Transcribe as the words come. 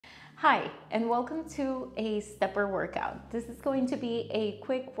Hi, and welcome to a stepper workout. This is going to be a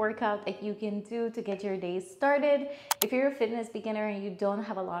quick workout that you can do to get your day started. If you're a fitness beginner and you don't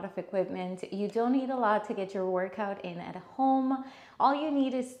have a lot of equipment, you don't need a lot to get your workout in at home. All you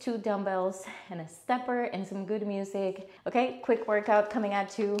need is 2 dumbbells and a stepper and some good music. Okay, quick workout coming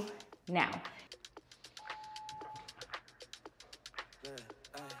at you now.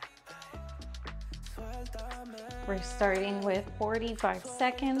 We're starting with 45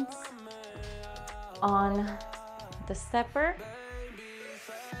 seconds on the stepper.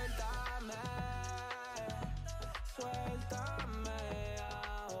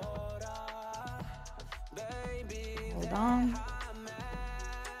 Hold on.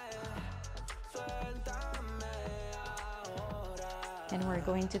 And we're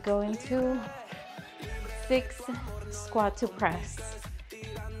going to go into 6 squat to press.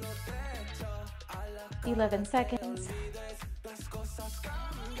 11 seconds.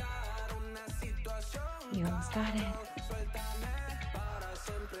 You almost got it.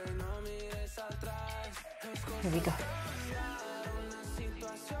 Here we go.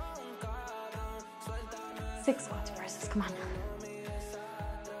 6 squat to presses, come on.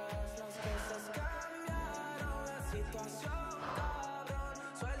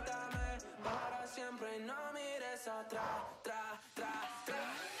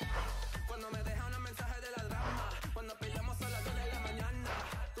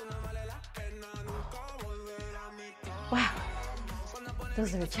 Wow,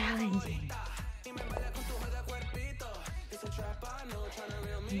 those are challenging.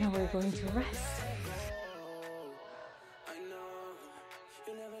 Now we're going to rest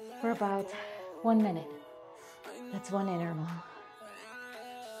for about 1 minute. That's 1 interval.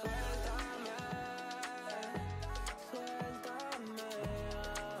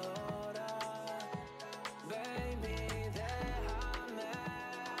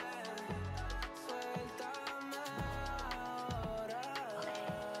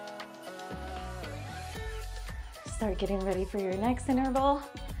 Start getting ready for your next interval,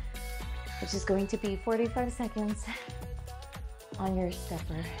 which is going to be 45 seconds on your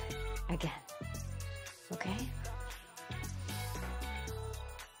stepper again, okay?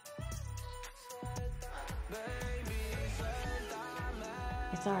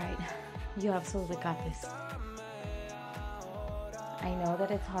 It's all right, you absolutely got this. I know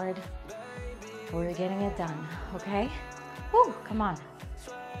that it's hard, but we're getting it done, okay? Woo, come on.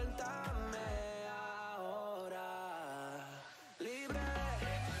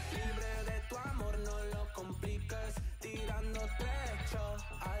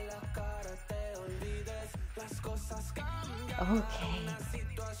 Okay,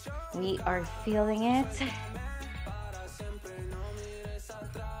 we are feeling it.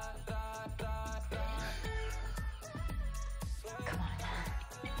 Come on,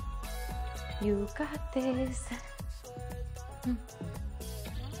 you got this.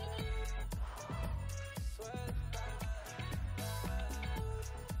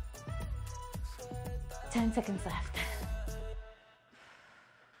 10 seconds left.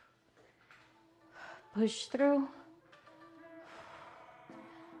 Push through.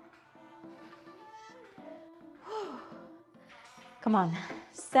 Come on,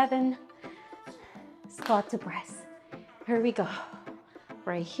 7 squat to press. Here we go.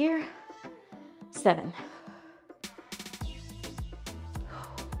 Right here, 7.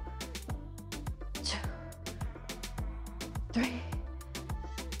 2, 3,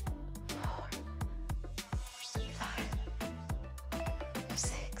 4, 5,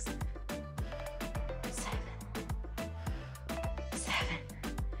 6, 7. 7.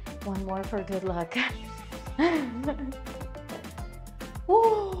 One more for good luck.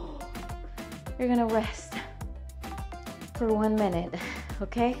 Woo. You're gonna rest for 1 minute,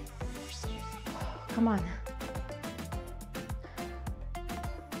 okay? Come on.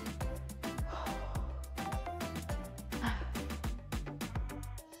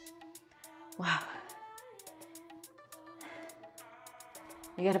 Wow.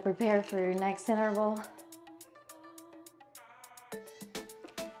 You gotta prepare for your next interval.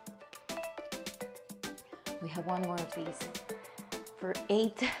 We have 1 more of these for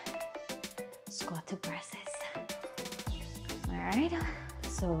 8 squat to presses. All right,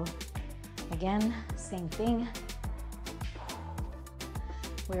 so again, same thing.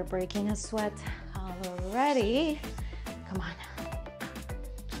 We're breaking a sweat already. Come on.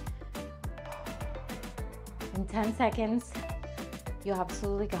 In 10 seconds, you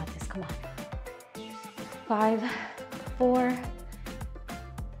absolutely got this. Come on. 5, 4,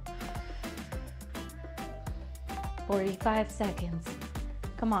 45 seconds.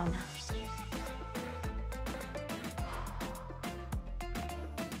 Come on.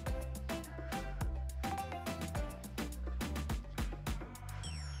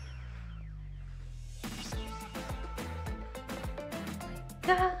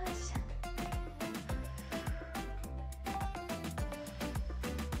 gosh.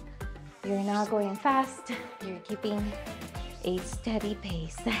 You're not going fast. You're keeping a steady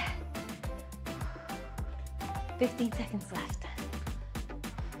pace. 15 seconds left.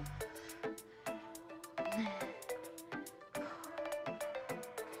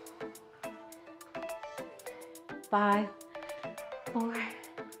 5, 4,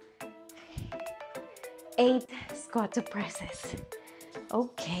 8 squat to presses.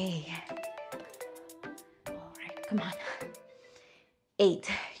 Okay. All right, come on.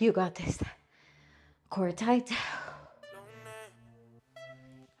 8, you got this. Core tight.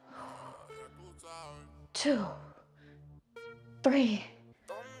 2, 3,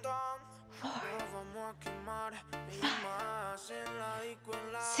 4, 5,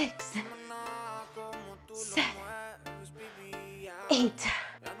 6, 7, 8.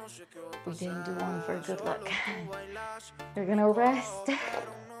 We didn't do one for good luck. You're gonna rest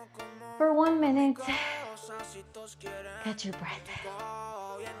for 1 minute. Catch your breath.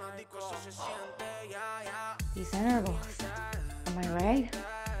 These intervals. Am I right?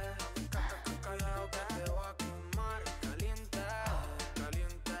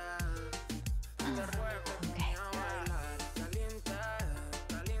 Okay.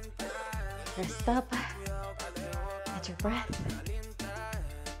 Rest up. Catch your breath.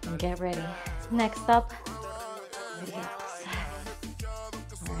 And get ready. Next up, videos.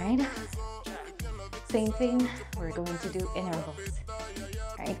 All right. Same thing. We're going to do intervals.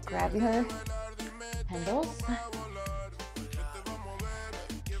 All right. Grab your handles.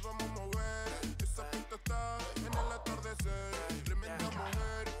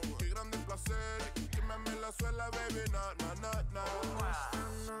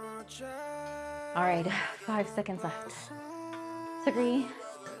 All right, 5 seconds left. 3,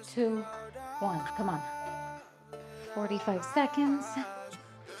 2, 1. Come on. 45 seconds.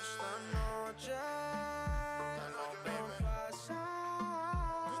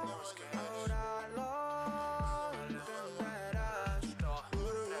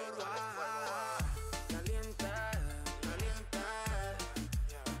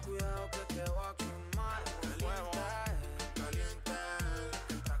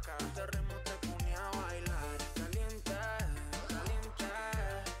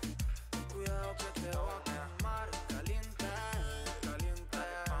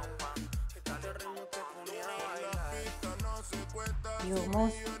 You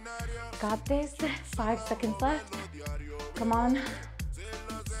almost got this. 5 seconds left. Come on.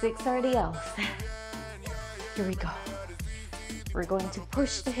 6 RDLs. Here we go. We're going to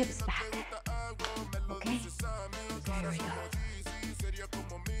push the hips back. Okay? There we go.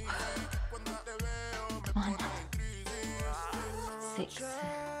 Come on. 6.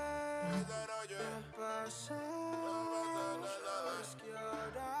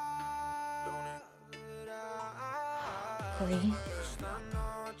 3,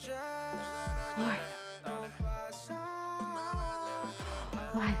 4,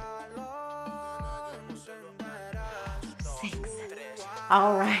 5, 6.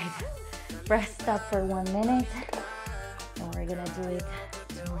 All right. Rest up for 1 minute. And we're gonna do it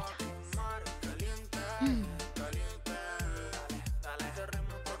 2 more times.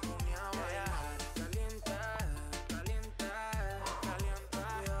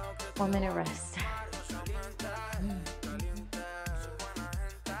 1 minute rest.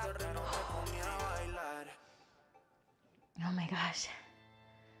 Oh my gosh.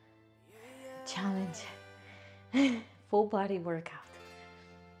 Challenge. Full body workout.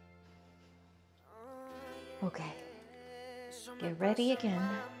 Okay. Get ready again.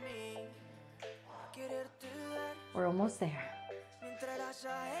 We're almost there.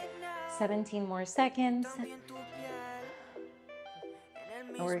 17 more seconds.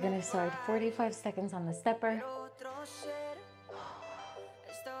 And we're gonna start 45 seconds on the stepper.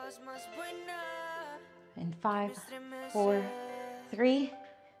 In 5, 4, 3,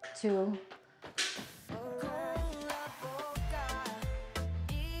 2.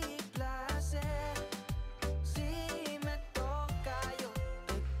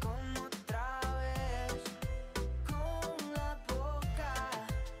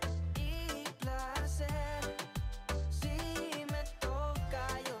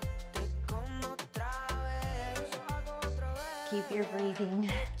 Keep your breathing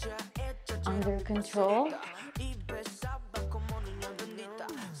under control.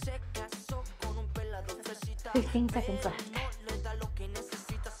 15 seconds left.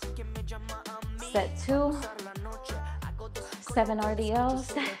 Set 2. 7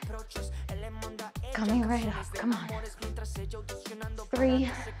 RDLs. Coming right up. Come on. 3,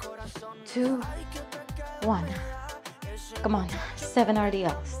 2, 1. Come on, 7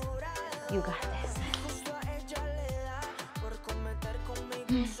 RDLs. You got this.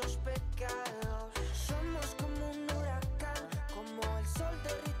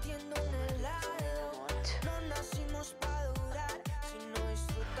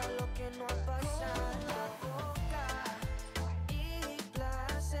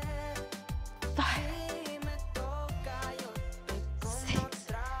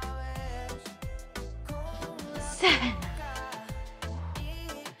 Seven.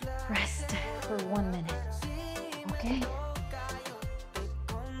 Rest for 1 minute. Okay?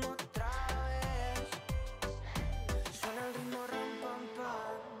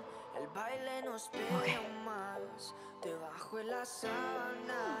 Okay.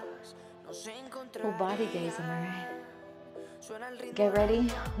 Full body days, am I right? Get ready.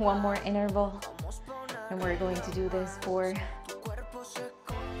 One more interval. And we're going to do this for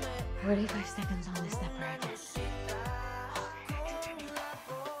 45 seconds on the stepper again. Okay.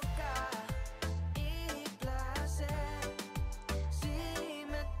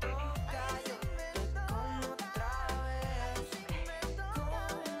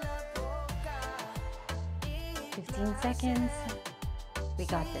 15 seconds. We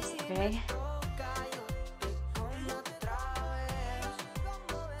got this, okay?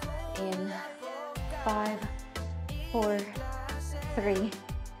 In 5, 4, 3,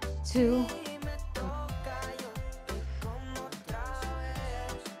 2.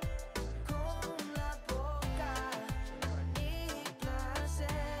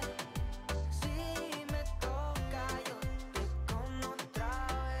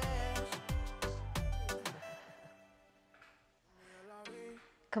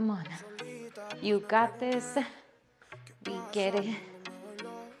 Come on, you got this. We get it.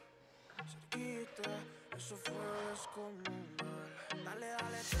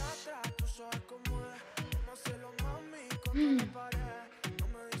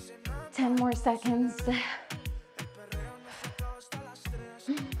 10 more seconds.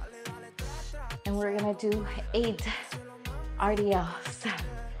 And we're gonna do 8 RDLs.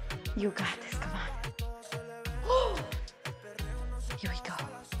 You got this, come on. Here we go.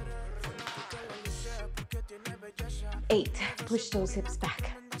 8, push those hips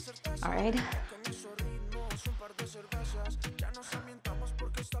back. All right.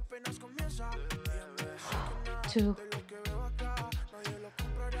 2,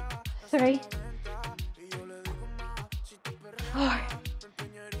 3, 4,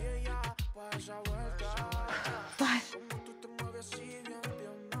 5,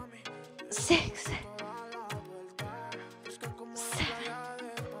 6, 7,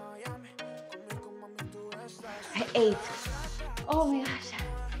 8. Oh my gosh.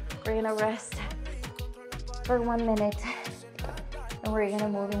 We're gonna rest for 1 minute. And we're gonna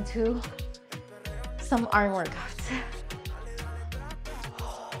move into some arm workouts.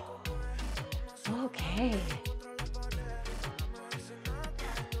 Okay.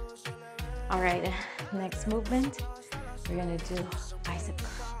 All right, next movement, we're gonna do bicep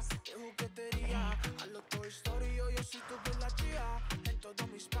curls. Okay.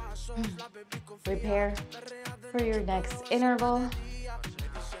 Prepare for your next interval.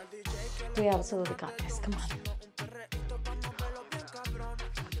 We absolutely got this, come on.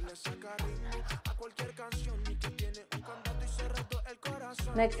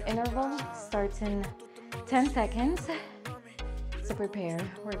 Next interval starts in 10 seconds. So prepare.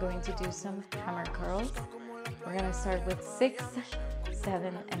 We're going to do some hammer curls. We're going to start with 6,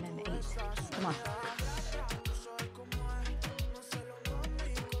 7, and then 8. Come on.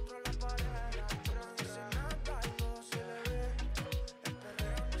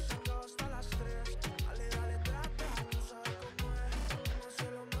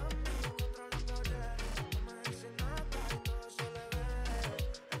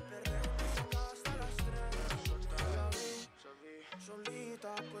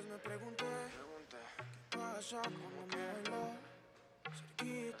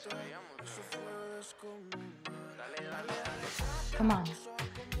 Come on.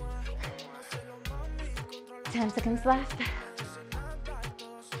 10 seconds left.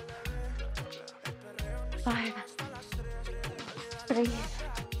 5, 3,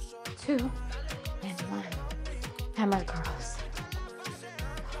 2, and 1. Hammer curls.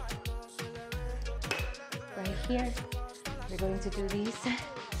 Right here. We're going to do these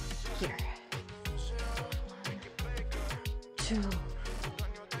here. 1, 2,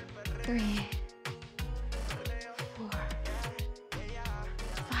 3, 4,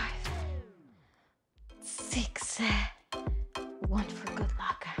 5, 6. 1 for good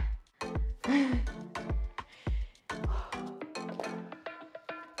luck.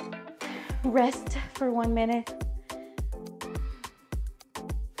 Rest for 1 minute.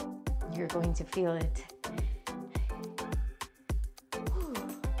 going to feel it.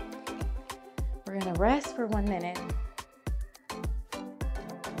 We're gonna rest for 1 minute.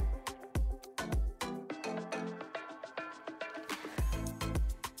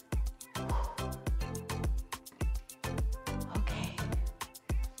 Okay.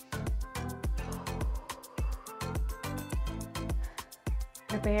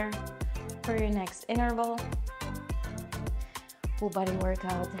 Prepare for your next interval. Full body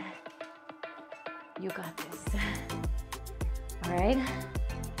workout. You got this. All right.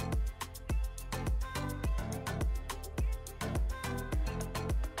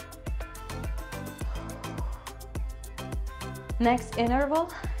 Next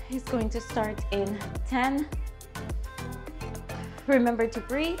interval is going to start in 10. Remember to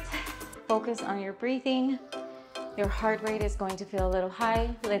breathe. Focus on your breathing. Your heart rate is going to feel a little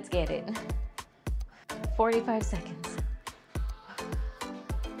high. Let's get it. 45 seconds.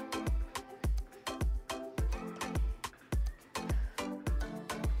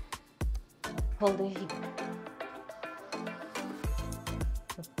 Hold the heat.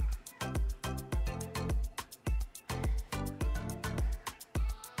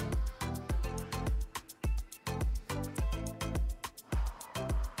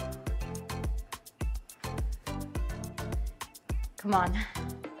 Come on.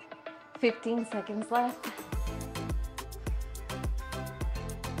 15 seconds left.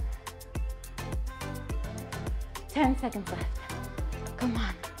 Ten seconds left. Come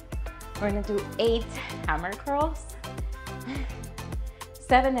on. We're gonna do 8 hammer curls.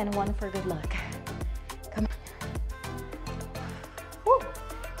 7 and 1 for good luck. Come on. Woo.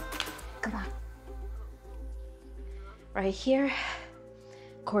 Come on. Right here.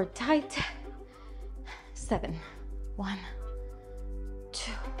 Core tight. 7. 1,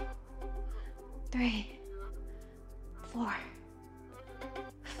 2, 3, 4,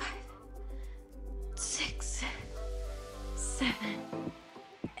 5, 6, 7,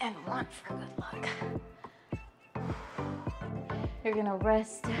 and 1 for good luck. You're gonna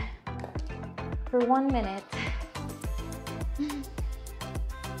rest for 1 minute.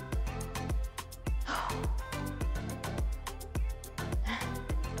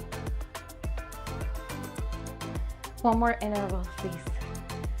 One more interval, please.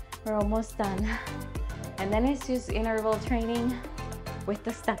 We're almost done. And then it's just interval training with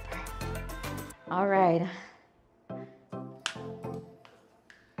the stepper. All right.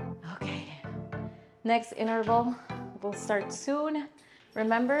 Okay. Next interval will start soon.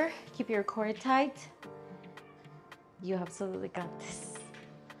 Remember, keep your core tight. You absolutely got this.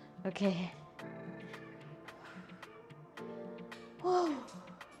 Okay. Whoa.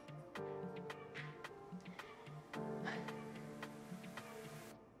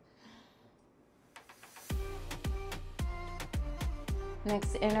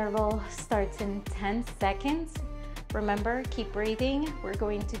 Next interval starts in 10 seconds. Remember, keep breathing. We're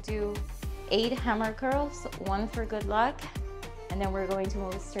going to do 8 hammer curls, 1 for good luck, and then we're going to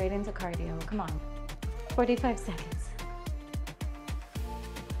move straight into cardio. Come on, 45 seconds.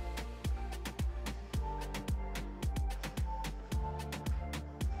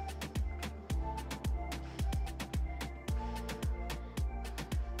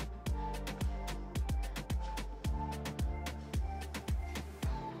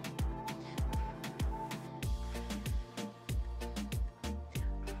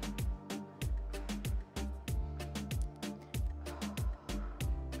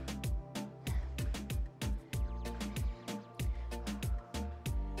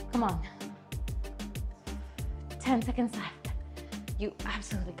 Come on. 10 seconds left. You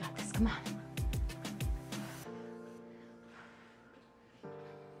absolutely got this. Come on.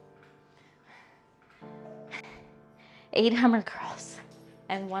 Eight hammer curls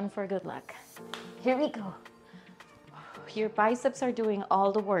and 1 for good luck. Here we go. Your biceps are doing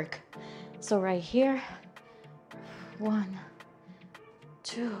all the work. So right here, 1,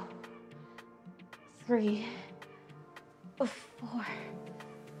 2, 3, 4,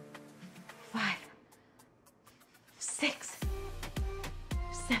 5, 6,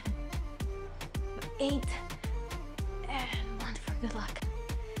 7, 8, and 1 for good luck.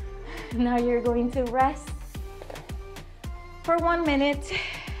 Now you're going to rest for 1 minute,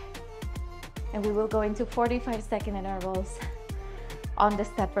 and we will go into 45-second intervals on the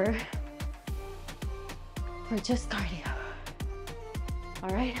stepper for just cardio.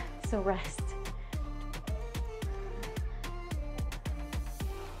 All right, so rest.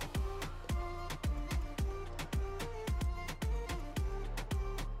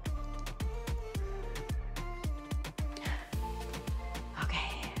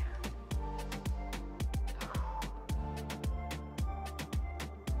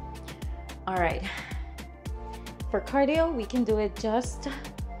 All right. For cardio, we can do it just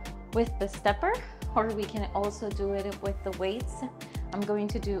with the stepper, or we can also do it with the weights. I'm going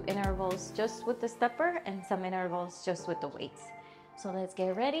to do intervals just with the stepper and some intervals just with the weights. So let's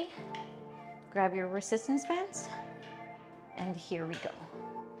get ready. Grab your resistance bands, and here we go.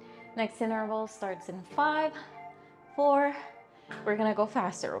 Next interval starts in 5, 4. We're gonna go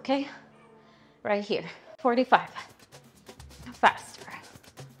faster, okay? Right here, 45. Faster.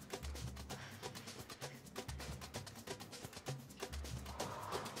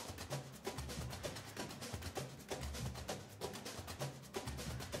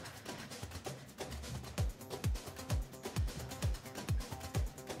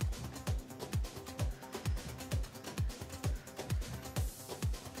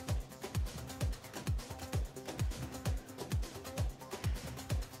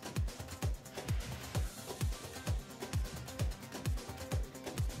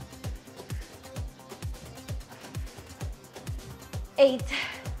 8,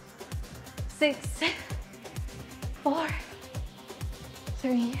 6, 4,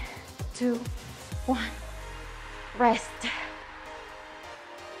 3, 2, 1. Rest.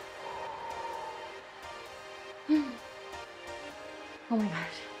 Oh my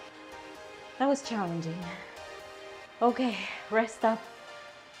gosh, that was challenging. Okay, rest up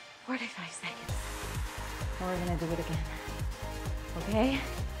 45 seconds. And we're gonna do it again. Okay?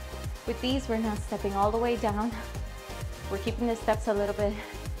 With these, we're not stepping all the way down. We're keeping the steps a little bit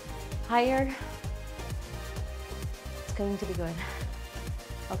higher. It's going to be good.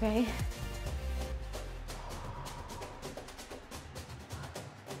 Okay?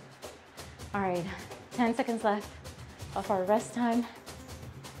 All right, 10 seconds left of our rest time.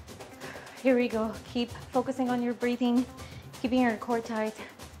 Here we go. Keep focusing on your breathing, keeping your core tight.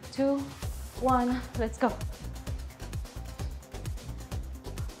 2, 1, let's go.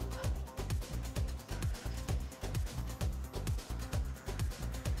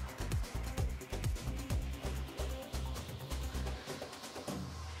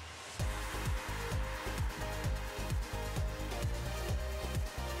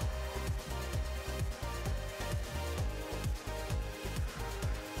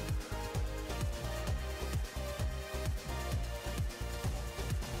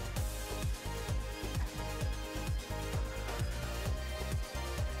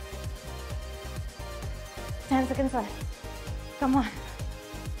 10 seconds left. Come on.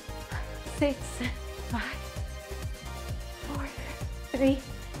 6, 5, 4, 3,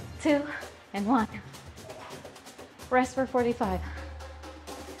 2, and 1. Rest for 45.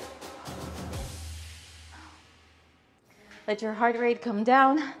 Let your heart rate come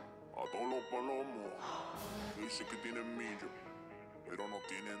down.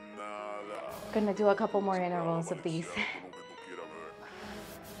 Gonna do a couple more intervals of these.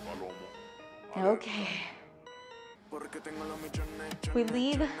 Okay. We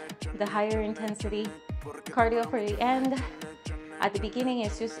leave the higher intensity cardio for the end. At the beginning,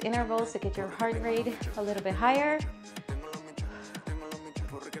 it's just intervals to get your heart rate a little bit higher.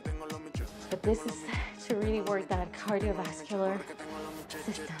 But this is to really work that cardiovascular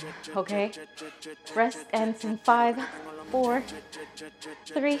system, okay? Rest ends in 5, 4,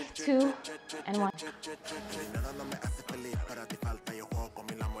 3, 2, and 1.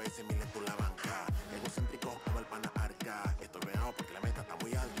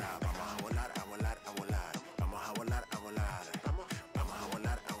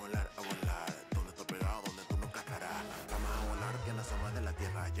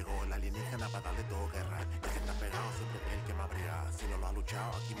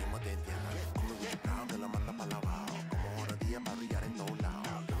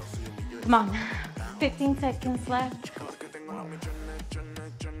 Come on, 15 seconds left.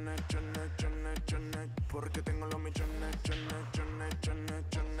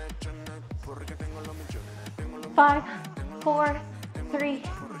 5, 4, 3,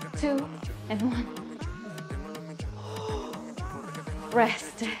 2, and 1.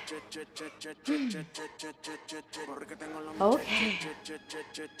 Rest. Okay.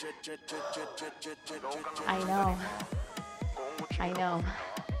 I know.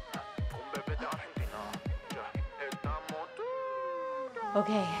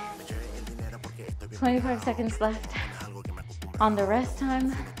 Okay. 25 seconds left on the rest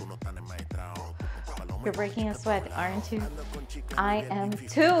time. You're breaking a sweat, aren't you? I am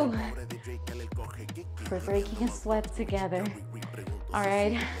too. We're breaking a sweat together. All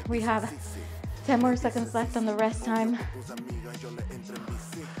right, we have 10 more seconds left on the rest time.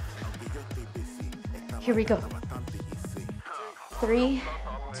 Here we go. 3,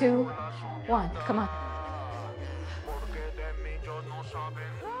 2, 1, come on.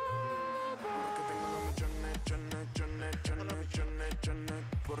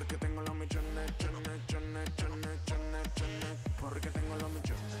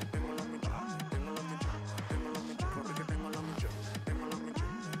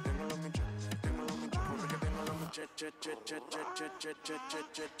 Ten.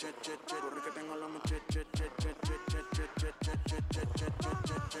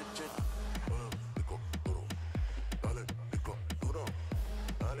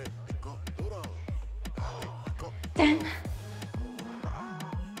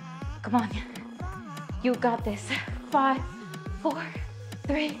 Come on. You got this. 5, 4,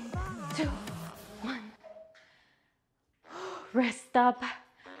 3, 2, 1. Rest up.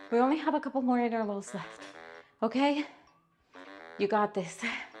 We only have a couple more intervals left. Okay? You got this.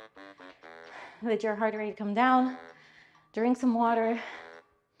 Let your heart rate come down. Drink some water.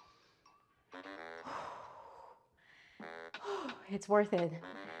 It's worth it.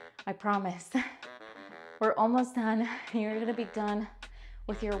 I promise. We're almost done. You're gonna be done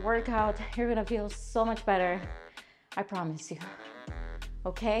with your workout. You're gonna feel so much better. I promise you.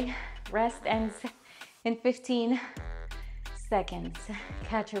 Okay? Rest ends in 15 seconds.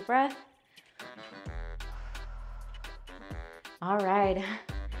 Catch your breath. All right.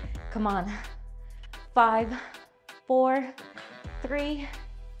 Come on. 5, 4, 3,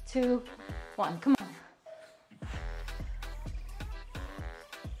 2, 1. Come on.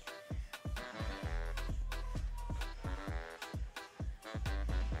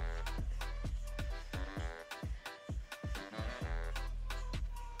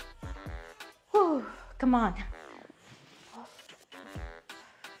 Whew. Come on.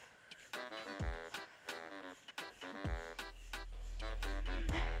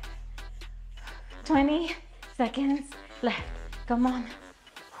 20 seconds left. Come on.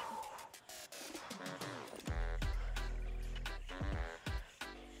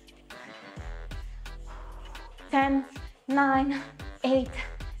 10, 9, 8,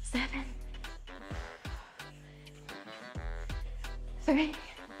 7, 3,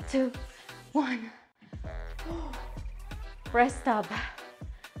 2, 1. Rest up.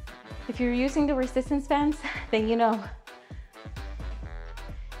 If you're using the resistance bands, then you know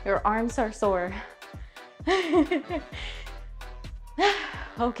your arms are sore.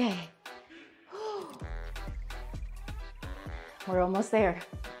 Okay. We're almost there.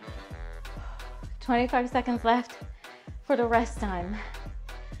 25 seconds left for the rest time.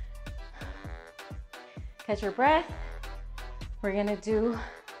 Catch your breath. We're gonna do,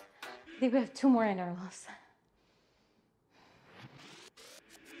 I think we have 2 more intervals.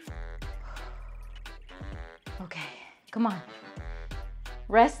 Okay, come on.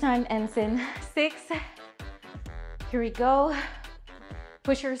 Rest time ends in 6. Here we go.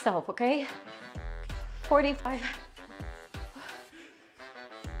 Push yourself, okay? 45.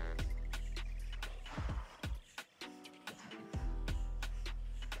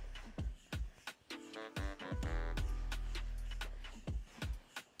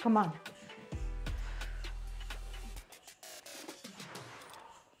 Come on.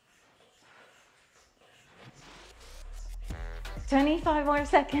 Twenty-five more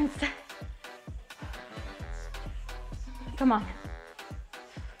seconds. Come on.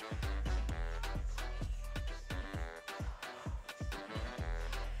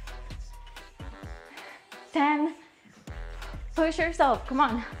 10. Push yourself. Come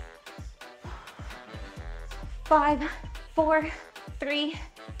on. 5, 4, 3,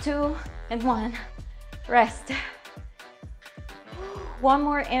 2, and 1. Rest. One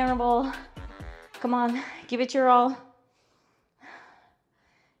more interval. Come on. Give it your all.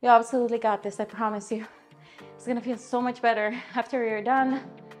 You absolutely got this. I promise you. It's gonna feel so much better after you're done.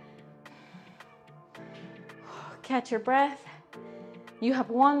 Catch your breath. You have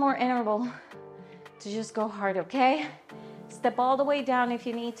one more interval to just go hard, okay? Step all the way down if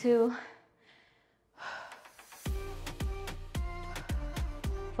you need to.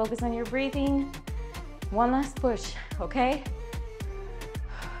 Focus on your breathing. One last push, okay?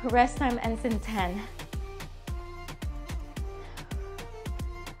 Rest time ends in 10.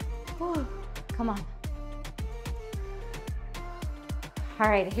 Whew. Come on. All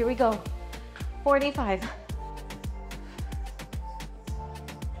right, here we go. 45.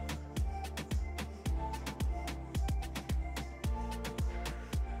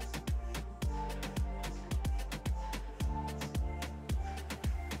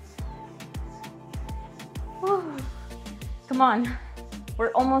 Whew. Come on,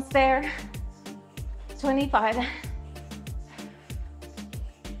 we're almost there. 25.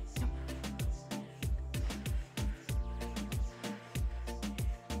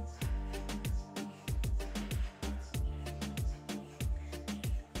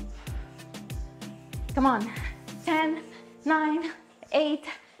 Come on. 10, 9, 8,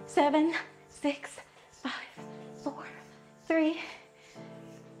 7, 6, 5, 4, 3,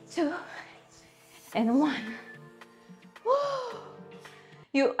 2, and 1. Woo!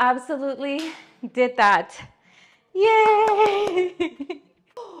 You absolutely did that. Yay!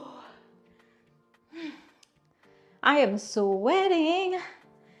 I am sweating.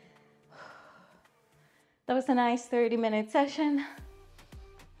 That was a nice 30-minute session.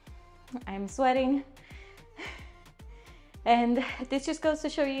 I'm sweating. And this just goes to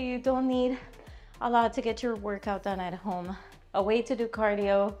show you, you don't need a lot to get your workout done at home. A way to do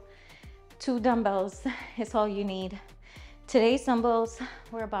cardio, 2 dumbbells is all you need. Today's dumbbells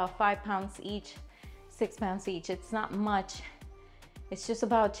were about 5 pounds each, 6 pounds each. It's not much. It's just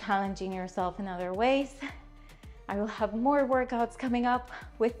about challenging yourself in other ways. I will have more workouts coming up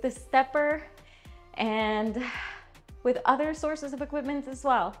with the stepper and with other sources of equipment as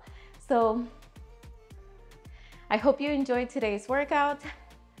well. So I hope you enjoyed today's workout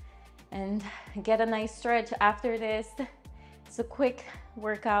and get a nice stretch after this. It's a quick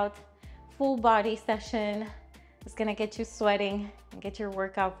workout, full body session. It's gonna get you sweating and get your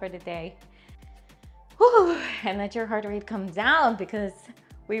workout for the day. Whew, and let your heart rate come down because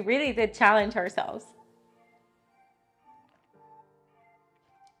we really did challenge ourselves.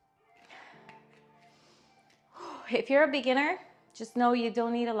 If you're a beginner, just know you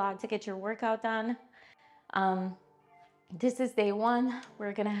don't need a lot to get your workout done. This is day 1.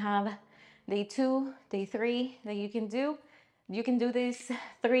 We're gonna have day 2, day 3 that you can do. You can do this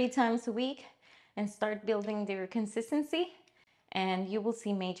 3 times a week and start building your consistency, and you will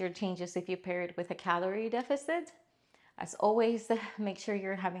see major changes if you pair it with a calorie deficit. As always, make sure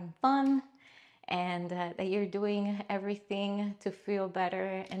you're having fun and that you're doing everything to feel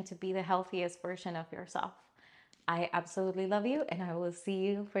better and to be the healthiest version of yourself. I absolutely love you, and I will see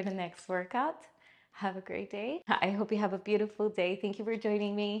you for the next workout. Have a great day. I hope you have a beautiful day. Thank you for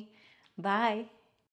joining me. Bye.